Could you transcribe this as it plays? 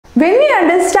When we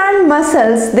understand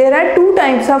muscles, there are two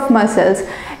types of muscles: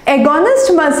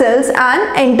 agonist muscles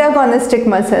and antagonistic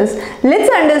muscles.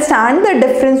 Let's understand the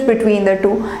difference between the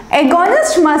two.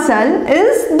 Agonist muscle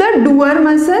is the doer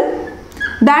muscle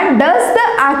that does the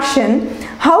action.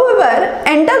 However,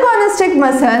 antagonistic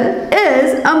muscle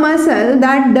is a muscle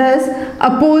that does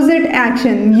opposite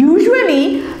action.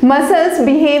 Usually, muscles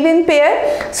behave in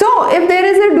pair. So, if there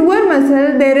is a doer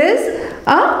muscle, there is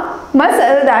a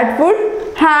muscle that would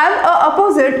have a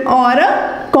opposite or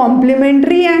a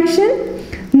complementary action.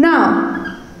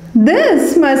 Now,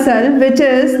 this muscle, which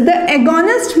is the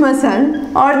agonist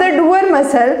muscle or the doer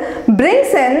muscle,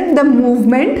 brings in the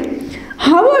movement.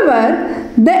 However,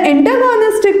 the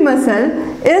antagonistic muscle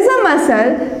is a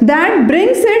muscle that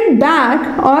brings it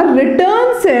back or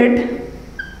returns it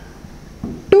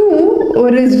to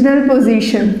original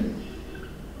position.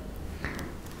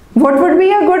 What would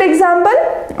be a good example?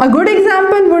 A good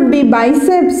example would be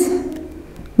biceps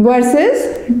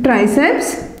versus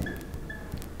triceps.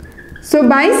 So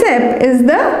bicep is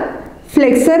the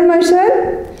flexor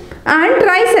muscle and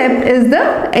tricep is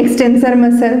the extensor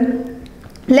muscle.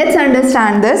 Let's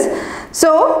understand this.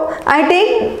 So I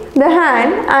take the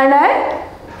hand and I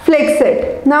flex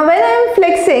it. Now when I am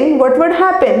flexing, what would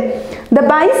happen? The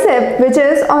bicep, which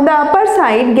is on the upper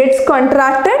side, gets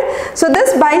contracted. So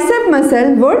this bicep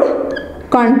muscle would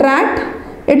contract.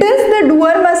 It is the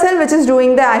doer muscle which is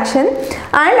doing the action,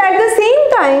 and at the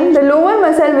same time the lower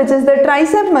muscle, which is the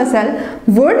tricep muscle,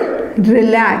 would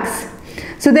relax.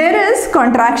 So there is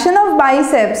contraction of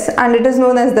biceps and it is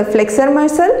known as the flexor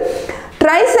muscle.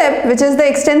 Tricep, which is the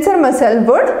extensor muscle,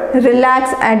 would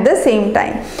relax at the same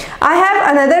time. I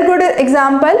have another good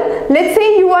example. Let's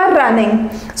say you are running.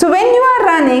 So when you are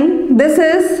running, this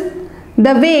is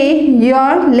the way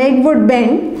your leg would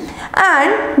bend,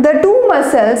 and the two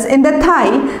muscles in the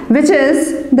thigh, which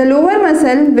is the lower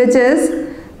muscle, which is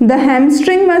the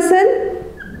hamstring muscle,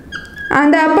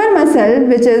 and the upper muscle,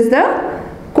 which is the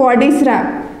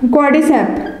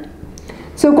quadriceps.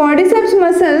 So quadriceps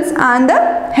muscles and the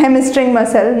hamstring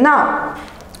muscle. Now,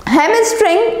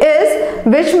 hamstring is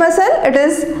which muscle? It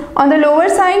is on the lower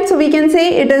side, so we can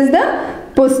say it is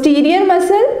the posterior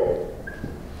muscle.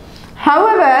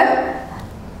 However,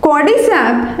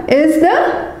 quadriceps is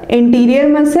the interior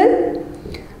muscle.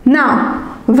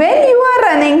 Now, when you are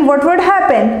running, what would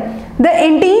happen? The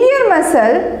interior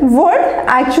muscle would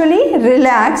actually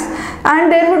relax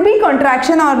and there would be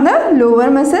contraction on the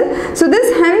lower muscle. So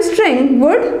this hamstring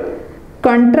would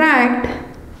contract,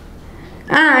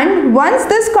 and once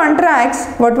this contracts,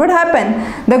 what would happen?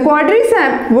 The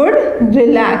quadriceps would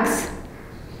relax.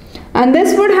 And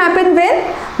this would happen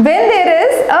when there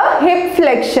is a hip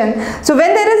flexion. So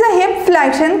when there is a hip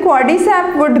flexion,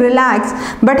 quadriceps would relax,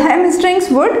 but hamstrings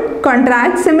would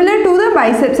contract, similar to the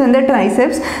biceps and the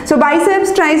triceps. So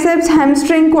biceps, triceps,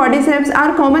 hamstring, quadriceps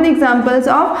are common examples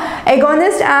of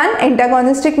agonist and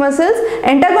antagonistic muscles.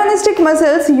 Antagonistic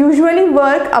muscles usually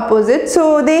work opposite,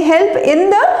 so they help in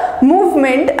the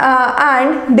movement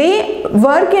and they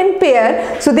work in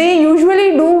pair. So they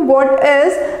usually do what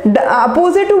is the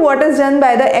opposite to what is done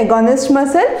by the agonist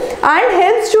muscle and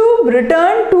helps to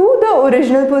return to the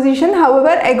original position.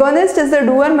 However, agonist is the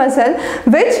doer muscle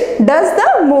which does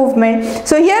the movement.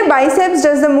 So here biceps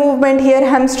does the movement, here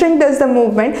hamstring does the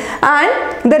movement,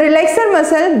 and the relaxer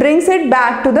muscle brings it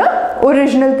back to the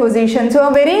original position. So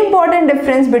a very important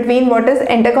difference between what is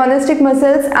antagonistic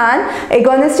muscles and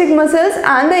agonistic muscles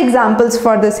and the examples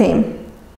for the same.